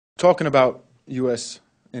talking about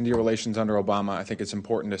U.S.-India relations under Obama, I think it's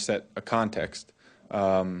important to set a context.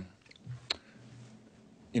 U.S.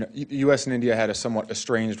 and India had a somewhat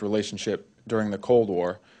estranged relationship during the Cold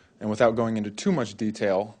War, and without going into too much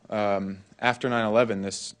detail, after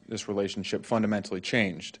 9/11, this relationship fundamentally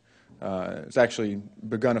changed. It's actually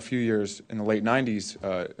begun a few years in the late 90s,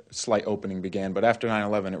 slight opening began, but after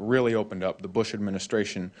 9/11 it really opened up. The Bush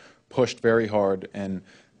administration pushed very hard and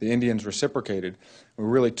the Indians reciprocated. We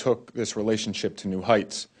really took this relationship to new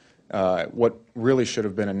heights. What really should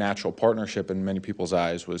have been a natural partnership in many people's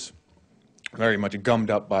eyes was very much gummed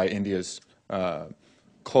up by India's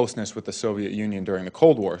closeness with the Soviet Union during the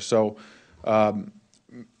Cold War. So a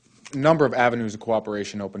number of avenues of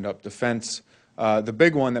cooperation opened up. Defense. The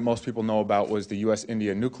big one that most people know about was the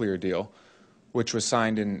U.S.-India nuclear deal, which was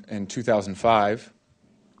signed in 2005.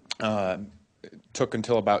 It took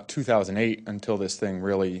until about 2008 until this thing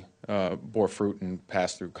really bore fruit and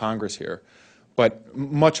passed through Congress here. But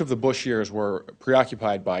much of the Bush years were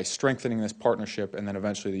preoccupied by strengthening this partnership and then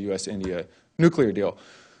eventually the U.S.-India nuclear deal.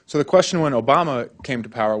 So the question when Obama came to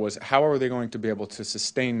power was, how are they going to be able to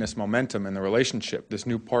sustain this momentum in the relationship, this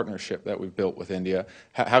new partnership that we've built with India?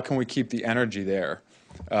 How can we keep the energy there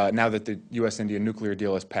now that the U.S.-India nuclear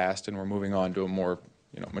deal has passed and we're moving on to a more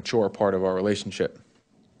mature part of our relationship?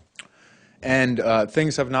 And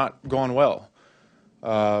things have not gone well.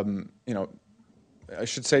 I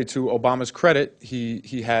should say, to Obama's credit,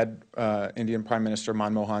 he had Indian Prime Minister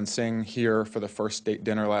Manmohan Singh here for the first state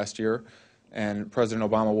dinner last year, and President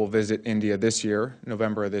Obama will visit India this year,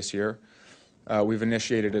 November of this year. We've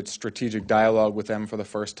initiated a strategic dialogue with them for the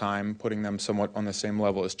first time, putting them somewhat on the same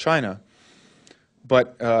level as China.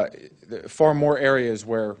 But far more areas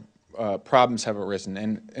where problems have arisen,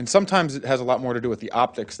 and sometimes it has a lot more to do with the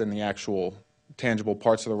optics than the actual tangible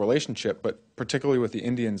parts of the relationship, but particularly with the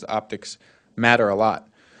Indians, optics matter a lot.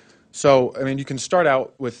 So, I mean, you can start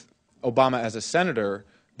out with Obama as a senator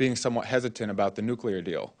being somewhat hesitant about the nuclear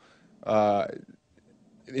deal.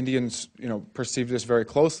 Indians, perceived this very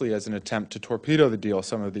closely as an attempt to torpedo the deal,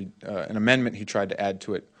 an amendment he tried to add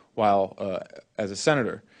to it while as a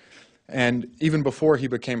senator. And even before he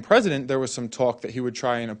became president, there was some talk that he would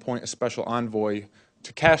try and appoint a special envoy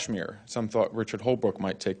to Kashmir. Some thought Richard Holbrooke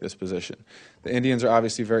might take this position. The Indians are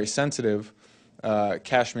obviously very sensitive.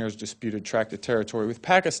 Kashmir's disputed tract of territory with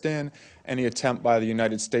Pakistan. Any attempt by the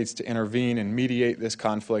United States to intervene and mediate this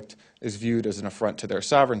conflict is viewed as an affront to their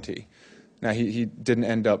sovereignty. Now, he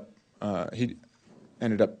ended up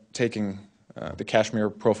taking the Kashmir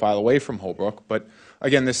profile away from Holbrooke, but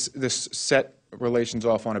again, this set relations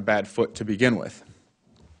off on a bad foot to begin with.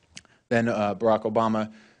 Then Barack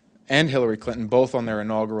Obama and Hillary Clinton, both on their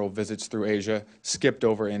inaugural visits through Asia, skipped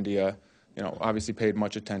over India, obviously paid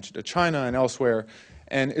much attention to China and elsewhere,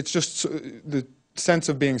 and it's just the sense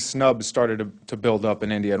of being snubbed started to build up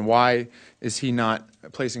in India, and why is he not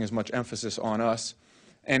placing as much emphasis on us?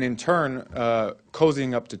 And in turn,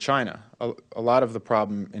 cozying up to China. A lot of the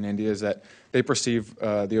problem in India is that they perceive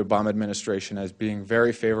the Obama administration as being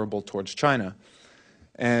very favorable towards China.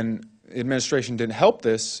 And the administration didn't help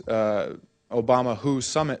this. Obama-WHO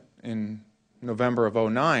summit in November of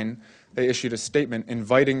 '09, they issued a statement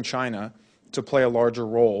inviting China to play a larger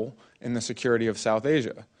role in the security of South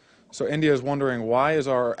Asia. So India is wondering, why is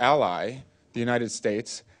our ally, the United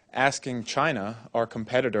States, asking China, our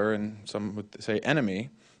competitor and some would say enemy,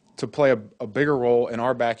 to play a bigger role in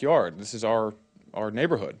our backyard? This is our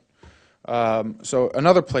neighborhood. So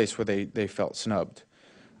another place where they felt snubbed.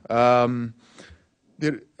 The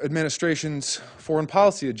administration's foreign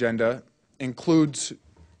policy agenda includes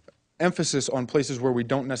emphasis on places where we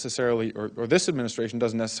don't necessarily, or this administration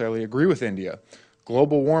doesn't necessarily agree with India.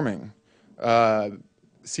 Global warming,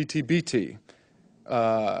 CTBT,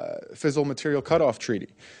 Fissile Material Cutoff Treaty.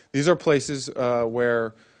 These are places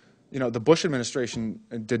where the Bush administration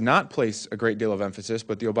did not place a great deal of emphasis,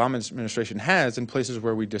 but the Obama administration has, in places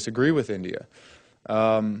where we disagree with India.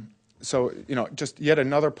 So just yet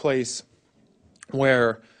another place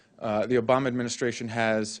where the Obama administration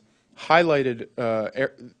has highlighted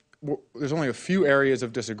there's only a few areas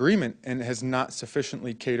of disagreement and has not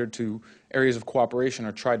sufficiently catered to areas of cooperation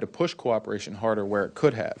or tried to push cooperation harder where it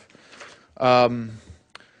could have.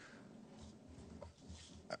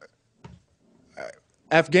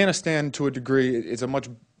 Afghanistan, to a degree, is a much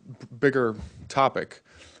bigger topic,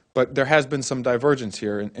 but there has been some divergence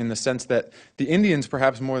here in the sense that the Indians,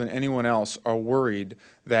 perhaps more than anyone else, are worried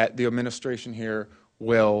that the administration here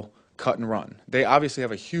will cut and run. They obviously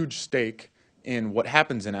have a huge stake in what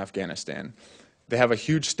happens in Afghanistan. They have a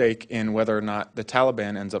huge stake in whether or not the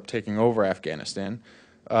Taliban ends up taking over Afghanistan.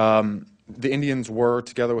 The Indians were,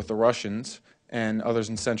 together with the Russians and others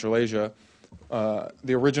in Central Asia,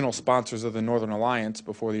 the original sponsors of the Northern Alliance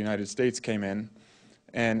before the United States came in.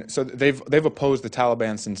 And so they've opposed the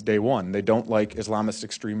Taliban since day one. They don't like Islamist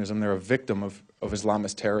extremism. They're a victim of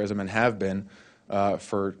Islamist terrorism and have been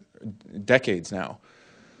for decades now.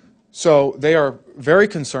 So they are very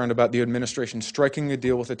concerned about the administration striking a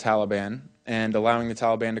deal with the Taliban and allowing the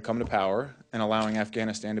Taliban to come to power and allowing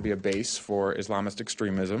Afghanistan to be a base for Islamist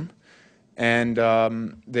extremism. And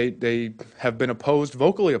they have been opposed,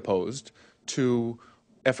 vocally opposed, to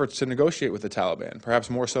efforts to negotiate with the Taliban, perhaps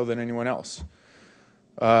more so than anyone else.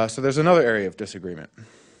 So there's another area of disagreement.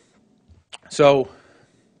 So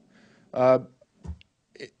I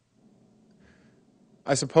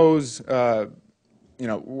suppose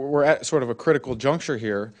we're at sort of a critical juncture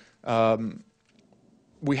here.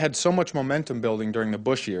 We had so much momentum building during the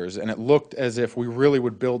Bush years, and it looked as if we really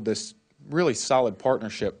would build this really solid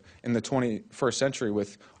partnership in the 21st century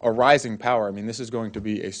with a rising power. I mean, this is going to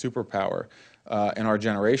be a superpower in our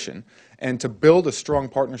generation. And to build a strong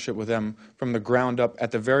partnership with them from the ground up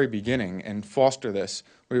at the very beginning and foster this,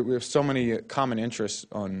 we have so many common interests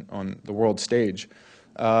on the world stage.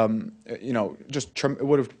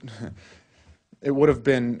 It would have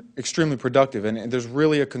been extremely productive. And there's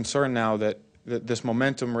really a concern now that this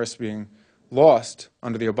momentum risks being lost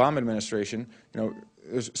under the Obama administration.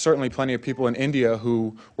 There's certainly plenty of people in India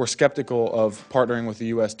who were skeptical of partnering with the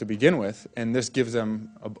U.S. to begin with, and this gives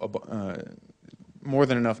them more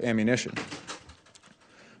than enough ammunition.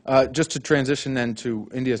 Just to transition then to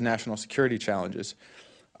India's national security challenges,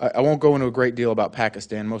 I won't go into a great deal about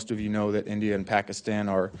Pakistan. Most of you know that India and Pakistan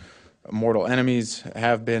are mortal enemies,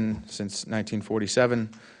 have been since 1947.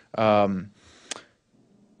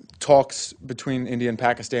 Talks between India and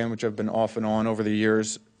Pakistan, which have been off and on over the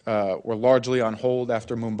years, were largely on hold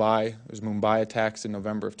after Mumbai. There was Mumbai attacks in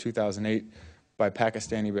November of 2008 by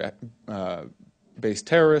Pakistani-based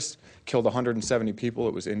terrorists, killed 170 people.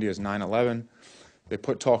 It was India's 9/11. They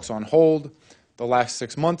put talks on hold. The last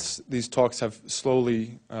 6 months, these talks have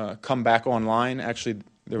slowly come back online. Actually,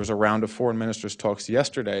 there was a round of foreign ministers' talks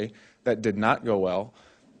yesterday that did not go well.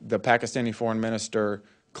 The Pakistani foreign minister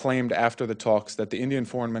claimed after the talks that the Indian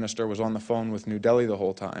foreign minister was on the phone with New Delhi the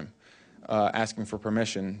whole time, asking for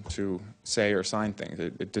permission to say or sign things.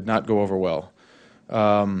 It did not go over well.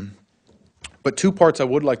 But two parts I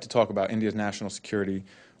would like to talk about India's national security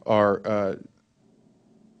are,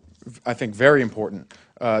 I think, very important.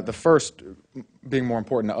 The first, being more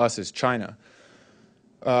important to us, is China.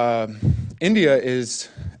 India is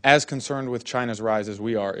as concerned with China's rise as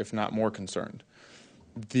we are, if not more concerned.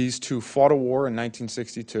 These two fought a war in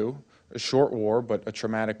 1962, a short war, but a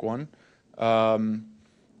traumatic one.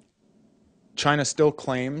 China still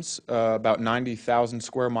claims about 90,000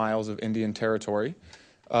 square miles of Indian territory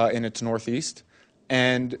in its northeast.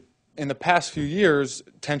 And in the past few years,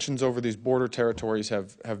 tensions over these border territories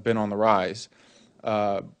have been on the rise.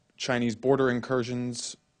 Chinese border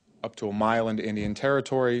incursions up to a mile into Indian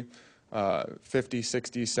territory, 50,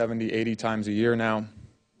 60, 70, 80 times a year now.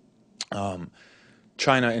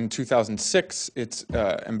 China in 2006, its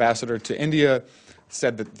ambassador to India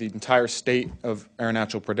said that the entire state of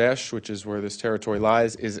Arunachal Pradesh, which is where this territory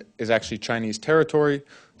lies, is actually Chinese territory.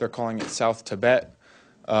 They're calling it South Tibet.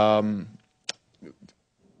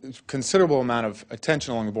 Considerable amount of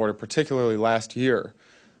attention along the border, particularly last year.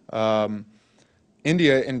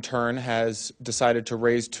 India, in turn, has decided to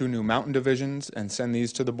raise 2 new mountain divisions and send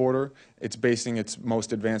these to the border. It's basing its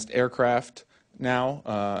most advanced aircraft now,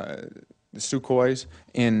 the Sukhois,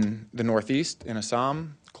 in the northeast, in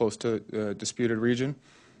Assam, close to the disputed region.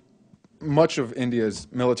 Much of India's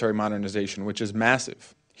military modernization, which is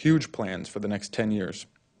massive, huge plans for the next 10 years,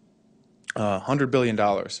 $100 billion,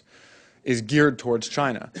 is geared towards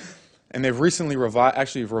China. And they've recently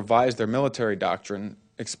revised their military doctrine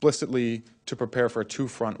explicitly to prepare for a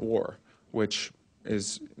 2-front war, which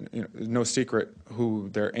is no secret who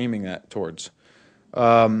they're aiming at towards.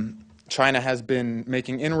 China has been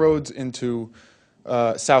making inroads into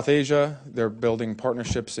South Asia. They're building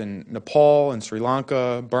partnerships in Nepal and Sri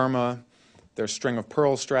Lanka, Burma. Their String of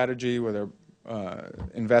Pearls strategy, where they're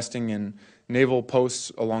investing in naval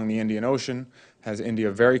posts along the Indian Ocean, has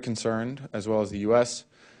India very concerned, as well as the U.S.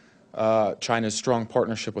 China's strong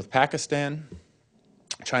partnership with Pakistan.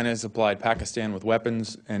 China has supplied Pakistan with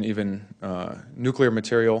weapons and even nuclear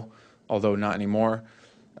material, although not anymore.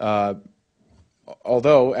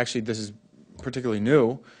 Although, actually, this is particularly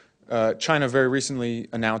new, China very recently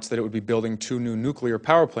announced that it would be building 2 new nuclear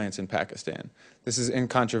power plants in Pakistan. This is in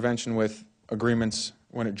contravention with agreements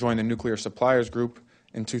when it joined the Nuclear Suppliers Group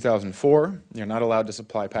in 2004. You're not allowed to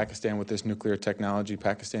supply Pakistan with this nuclear technology.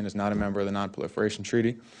 Pakistan is not a member of the Non-Proliferation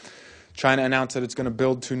Treaty. China announced that it's going to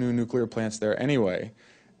build 2 new nuclear plants there anyway,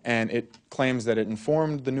 and it claims that it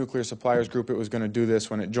informed the nuclear suppliers group it was going to do this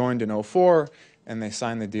when it joined in '04, and they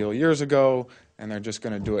signed the deal years ago, and they're just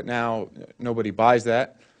going to do it now. Nobody buys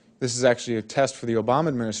that. This is actually a test for the Obama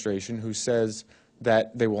administration, who says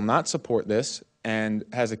that they will not support this and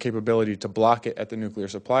has a capability to block it at the nuclear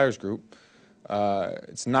suppliers group.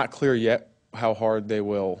 It's not clear yet how hard they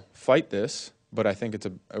will fight this, but I think it's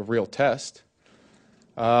a real test.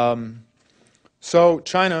 So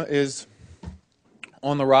China is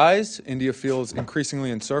on the rise. India feels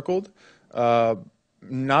increasingly encircled.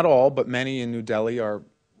 Not all, but many in New Delhi are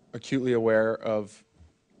acutely aware of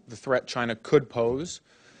the threat China could pose.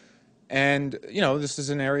 And, you know, this is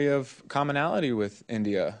an area of commonality with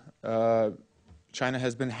India. China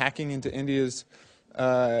has been hacking into India's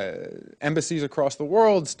embassies across the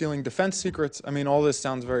world, stealing defense secrets. I mean, all this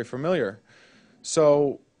sounds very familiar.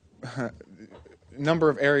 So, a number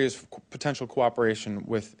of areas of potential cooperation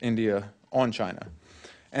with India on China.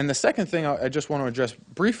 And the second thing I just want to address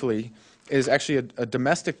briefly is actually a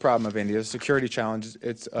domestic problem of India, a security challenge.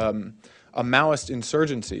 It's a Maoist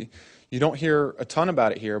insurgency. You don't hear a ton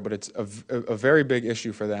about it here, but it's a very big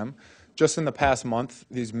issue for them. Just in the past month,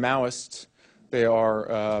 these Maoists, they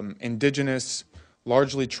are indigenous,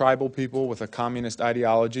 largely tribal people with a communist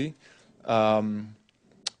ideology.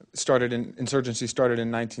 Insurgency started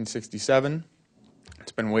in 1967.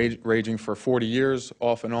 It's been raging for 40 years,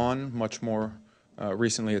 off and on. Much more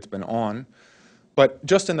recently it's been on. But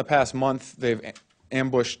just in the past month, they've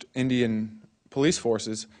ambushed Indian police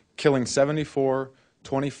forces, killing 74,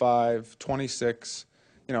 25, 26.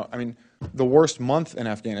 You know, I mean, the worst month in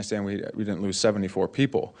Afghanistan, we didn't lose 74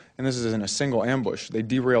 people. And this is in a single ambush. They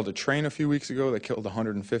derailed a train a few weeks ago. They killed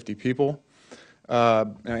 150 people.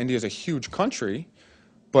 Now, India is a huge country,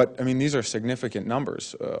 but, I mean, these are significant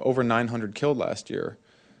numbers. Over 900 killed last year.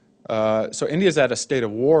 So India's at a state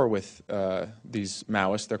of war with these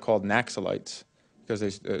Maoists. They're called Naxalites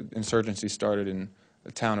because insurgency started in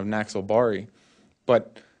the town of Naxalbari.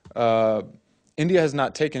 But India has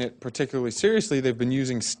not taken it particularly seriously. They've been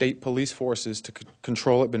using state police forces to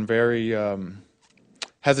control it, been very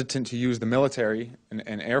hesitant to use the military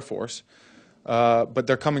and Air Force. But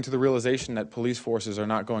they're coming to the realization that police forces are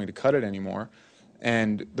not going to cut it anymore.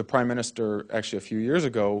 And the Prime Minister, actually a few years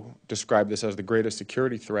ago, described this as the greatest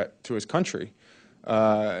security threat to his country.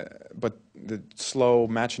 But the slow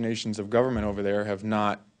machinations of government over there have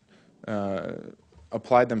not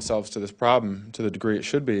applied themselves to this problem to the degree it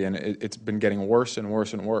should be, and it's been getting worse and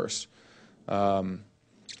worse and worse.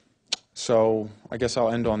 So I guess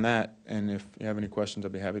I'll end on that, and if you have any questions,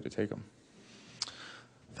 I'd be happy to take them.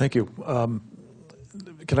 Thank you.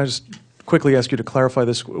 Can I just quickly ask you to clarify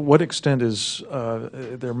this? What extent is,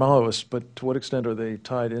 they're Maoists, but to what extent are they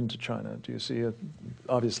tied into China? Do you see an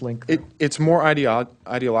obvious link there? It's more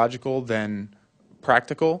ideological than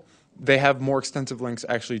practical. They have more extensive links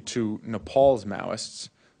actually to Nepal's Maoists,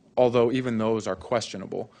 although even those are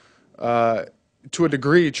questionable. To a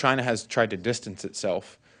degree, China has tried to distance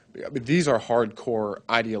itself. But these are hardcore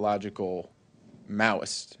ideological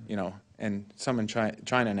Maoists, you know, and some in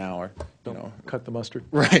China now are, you know. Cut the mustard.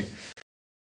 Right.